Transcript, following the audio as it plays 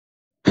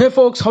Hey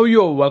folks, how are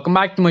you? Welcome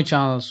back to my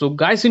channel. So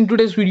guys, in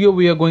today's video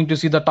we are going to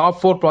see the top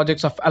 4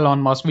 projects of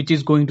Elon Musk which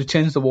is going to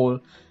change the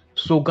world.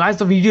 So guys,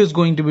 the video is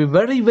going to be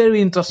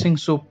very interesting,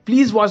 so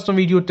please watch the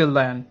video till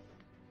the end.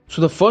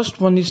 So the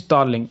first one is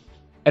STARLINK.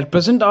 At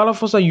present all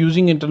of us are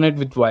using internet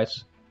with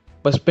wires.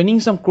 By spending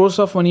some crores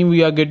of money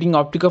we are getting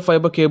optical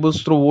fiber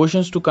cables through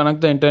oceans to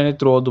connect the internet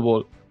throughout the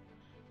world.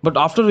 But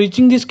after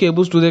reaching these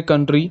cables to their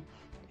country,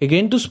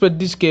 again to spread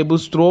these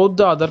cables throughout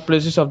the other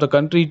places of the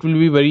country, it will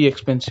be very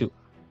expensive.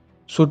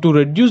 So to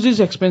reduce these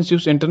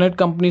expenses, internet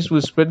companies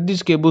will spread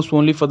these cables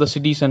only for the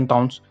cities and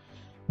towns,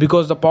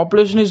 because the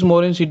population is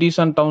more in cities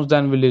and towns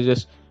than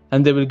villages,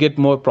 and they will get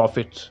more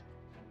profits.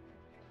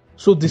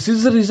 So this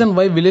is the reason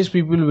why village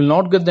people will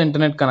not get the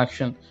internet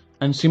connection,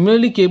 and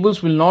similarly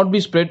cables will not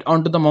be spread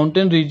onto the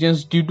mountain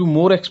regions due to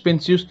more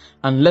expenses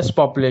and less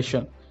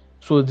population.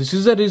 So this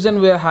is the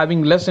reason we are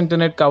having less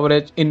internet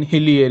coverage in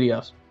hilly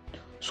areas.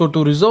 So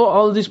to resolve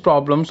all these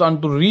problems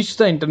and to reach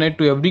the internet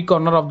to every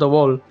corner of the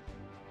world,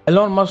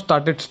 Elon Musk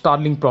started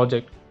STARLINK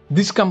project.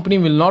 This company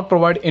will not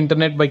provide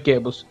internet by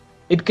cables.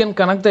 It can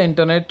connect the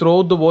internet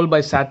throughout the world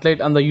by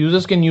satellite, and the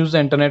users can use the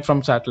internet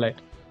from satellite.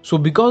 So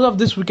because of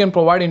this we can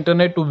provide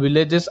internet to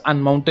villages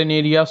and mountain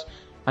areas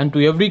and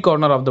to every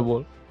corner of the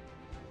world.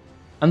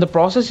 And the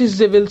process is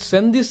they will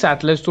send these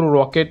satellites through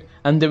rocket,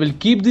 and they will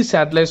keep these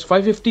satellites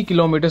 550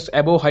 kilometers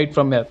above height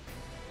from Earth.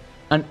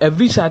 And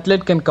every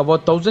satellite can cover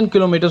 1000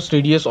 kilometers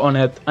radius on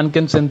Earth and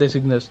can send the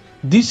signals.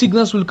 These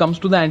signals will come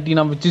to the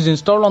antenna which is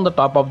installed on the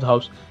top of the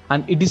house,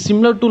 and it is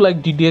similar to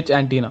like DTH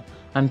antenna.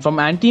 And from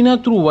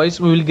antenna through wires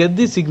we will get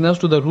these signals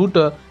to the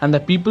router, and the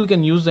people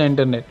can use the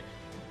internet.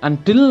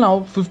 And till now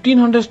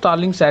 1500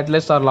 STARLINK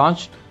satellites are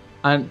launched,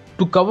 and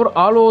to cover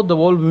all over the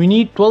world we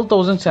need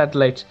 12,000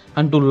 satellites,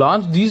 and to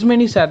launch these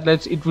many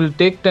satellites it will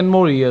take 10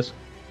 more years.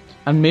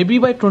 And maybe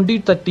by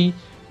 2030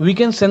 we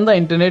can send the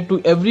internet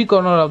to every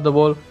corner of the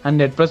world,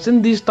 and at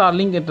present these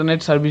STARLINK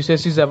internet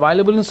services is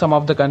available in some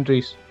of the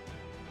countries.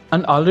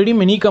 And already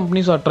many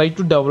companies are trying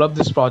to develop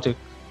this project,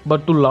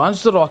 but to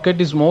launch the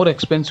rocket is more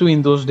expensive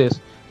in those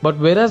days. But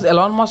whereas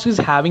Elon Musk is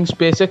having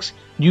SpaceX,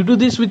 due to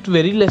this with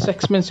very less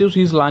expensive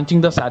he is launching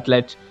the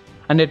satellites.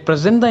 And at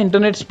present the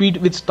internet speed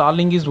with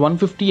STARLINK is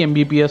 150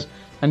 Mbps,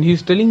 and he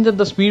is telling that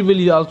the speed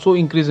will also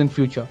increase in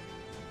future.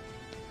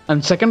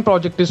 And second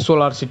project is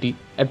SOLARCITY.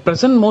 At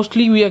present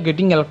mostly we are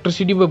getting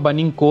electricity by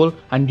burning coal,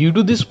 and due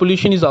to this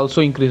pollution is also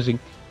increasing.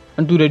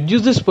 And to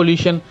reduce this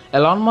pollution,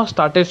 Elon Musk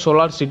started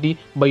SOLARCITY.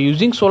 By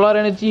using solar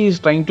energy he is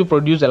trying to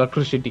produce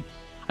electricity.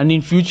 And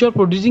in future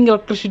producing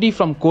electricity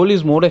from coal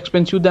is more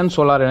expensive than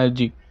solar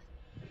energy.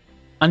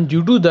 And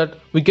due to that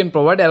we can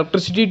provide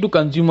electricity to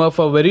consumer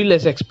for very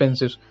less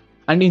expenses.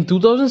 And in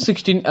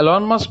 2016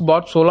 Elon Musk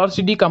bought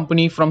SolarCity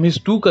company from his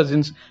two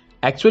cousins.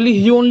 Actually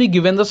he only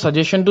given the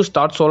suggestion to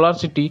start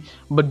SolarCity,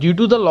 but due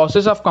to the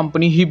losses of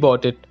company he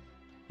bought it.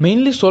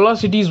 Mainly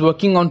SolarCity is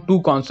working on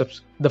two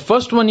concepts. The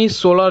first one is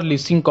solar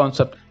leasing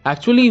concept.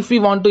 Actually if we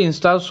want to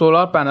install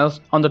solar panels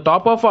on the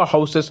top of our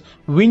houses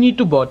we need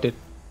to buy it.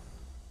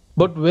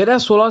 But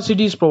whereas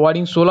SolarCity is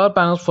providing solar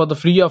panels for the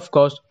free of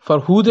cost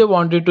for who they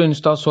wanted to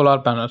install solar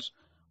panels.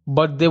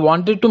 But they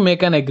wanted to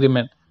make an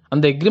agreement.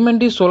 And the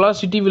agreement is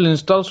SolarCity will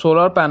install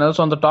solar panels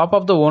on the top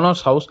of the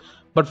owner's house,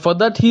 but for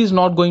that he is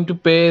not going to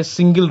pay a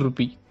single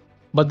rupee.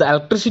 But the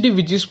electricity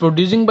which is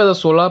producing by the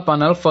solar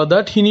panel, for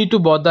that he need to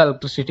buy the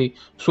electricity.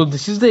 So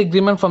this is the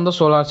agreement from the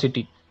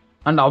SolarCity.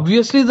 And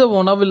obviously the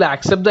owner will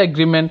accept the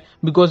agreement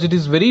because it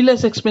is very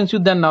less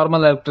expensive than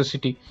normal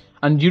electricity.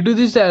 And due to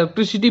this the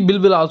electricity bill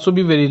will also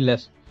be very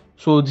less.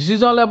 So this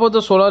is all about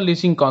the solar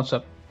leasing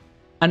concept.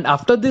 And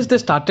after this they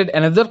started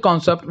another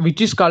concept which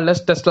is called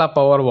as Tesla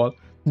Powerwall.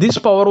 This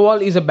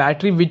Powerwall is a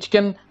battery which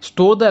can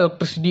store the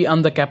electricity,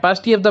 and the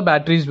capacity of the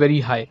battery is very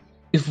high.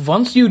 If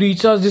once you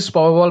recharge this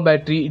Powerwall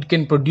battery, it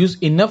can produce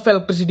enough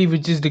electricity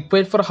which is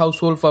required for a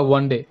household for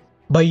one day.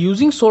 By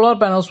using solar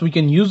panels we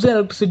can use the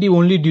electricity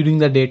only during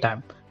the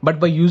daytime. But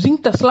by using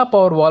Tesla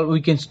Powerwall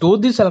we can store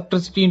this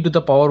electricity into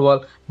the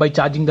Powerwall by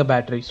charging the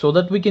battery, so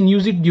that we can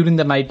use it during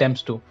the night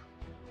times too.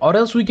 Or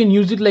else we can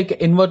use it like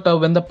an inverter.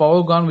 When the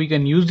power gone we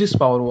can use this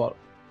Powerwall.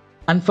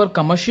 And for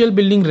commercial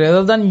building,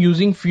 rather than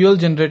using fuel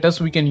generators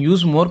we can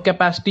use more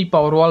capacity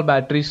Powerwall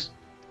batteries.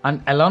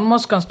 And Elon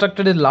Musk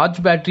constructed a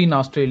large battery in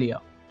Australia.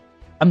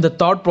 And the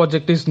third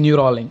project is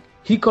NEURALINK.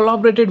 He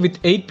collaborated with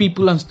 8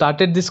 people and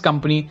started this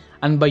company,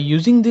 and by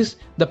using this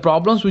the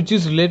problems which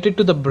is related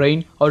to the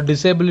brain or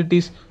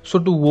disabilities, so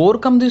to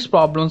overcome these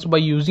problems by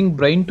using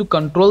brain to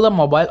control the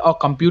mobile or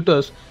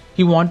computers,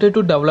 he wanted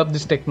to develop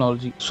this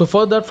technology. So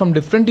for that from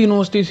different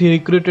universities he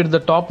recruited the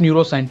top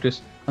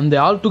neuroscientists, and they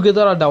all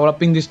together are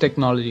developing this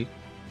technology.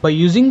 By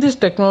using this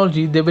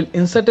technology they will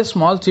insert a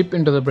small chip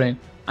into the brain,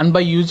 and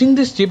by using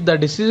this chip the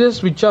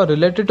diseases which are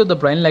related to the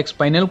brain like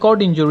spinal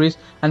cord injuries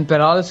and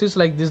paralysis,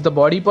 like this the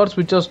body parts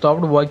which are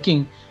stopped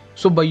working,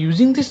 so by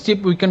using this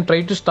chip we can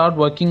try to start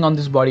working on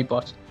these body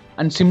parts.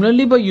 And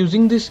similarly by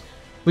using this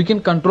we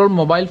can control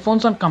mobile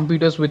phones and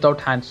computers without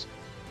hands.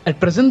 At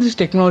present this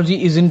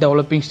technology is in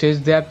developing stage,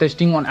 they are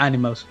testing on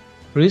animals.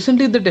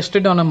 Recently they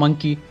tested on a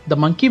monkey. The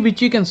monkey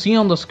which you can see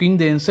on the screen,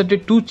 they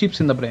inserted 2 chips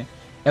in the brain.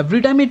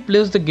 Every time it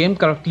plays the game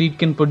correctly, it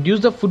can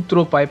produce the food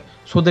through pipe,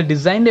 so they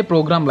designed a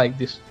program like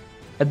this.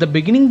 At the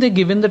beginning they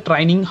given the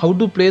training how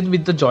to play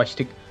with the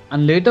joystick,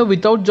 and later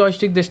without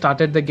joystick they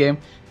started the game.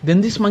 Then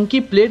this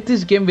monkey played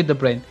this game with the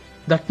brain.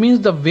 That means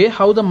the way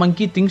how the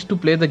monkey thinks to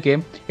play the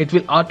game, it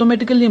will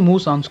automatically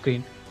move on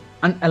screen.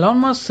 And Elon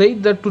Musk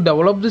said that to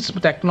develop this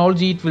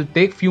technology it will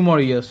take few more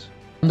years.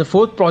 And the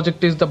fourth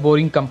project is the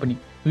boring company.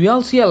 We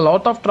all see a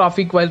lot of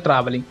traffic while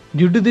traveling.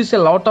 Due to this a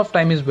lot of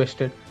time is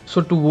wasted.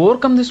 So to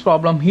overcome this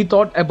problem he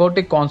thought about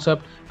a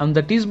concept, and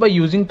that is by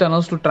using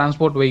tunnels to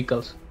transport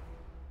vehicles.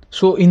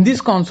 So in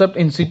this concept,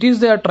 in cities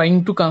they are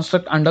trying to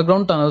construct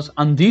underground tunnels,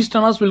 and these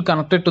tunnels will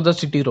connect it to the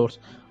city roads,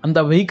 and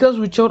the vehicles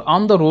which are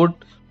on the road,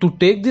 to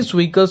take these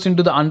vehicles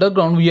into the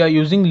underground we are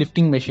using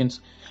lifting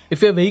machines.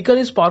 If a vehicle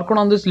is parked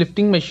on this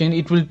lifting machine,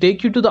 it will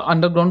take you to the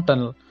underground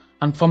tunnel,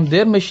 and from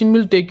there machine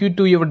will take you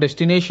to your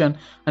destination,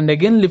 and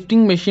again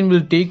lifting machine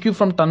will take you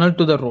from tunnel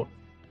to the road.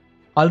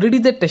 Already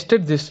they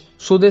tested this,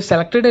 so they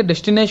selected a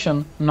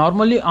destination.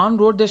 Normally on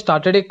road they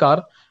started a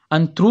car,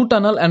 and through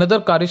tunnel another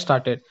car is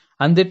started,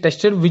 and they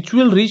tested which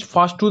will reach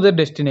fast to their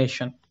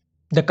destination.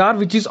 The car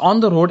which is on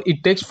the road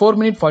it takes 4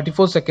 minutes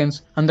 44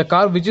 seconds, and the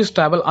car which is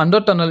travel under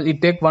tunnel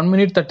it takes 1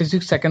 minute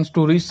 36 seconds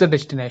to reach the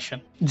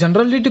destination.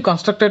 Generally to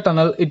construct a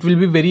tunnel it will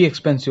be very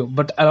expensive,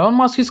 but Elon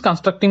Musk is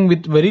constructing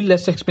with very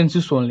less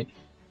expenses only.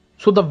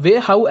 So the way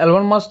how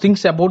Elon Musk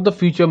thinks about the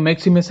future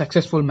makes him a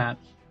successful man.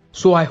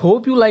 So I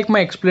hope you like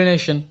my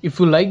explanation. If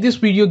you like this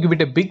video, give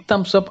it a big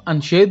thumbs up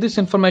and share this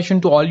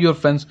information to all your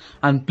friends,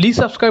 and please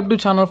subscribe to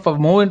the channel for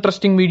more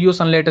interesting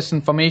videos and latest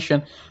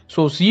information.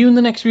 So see you in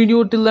the next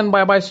video. Till then,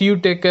 bye bye, see you,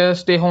 take care,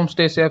 stay home,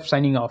 stay safe,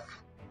 signing off.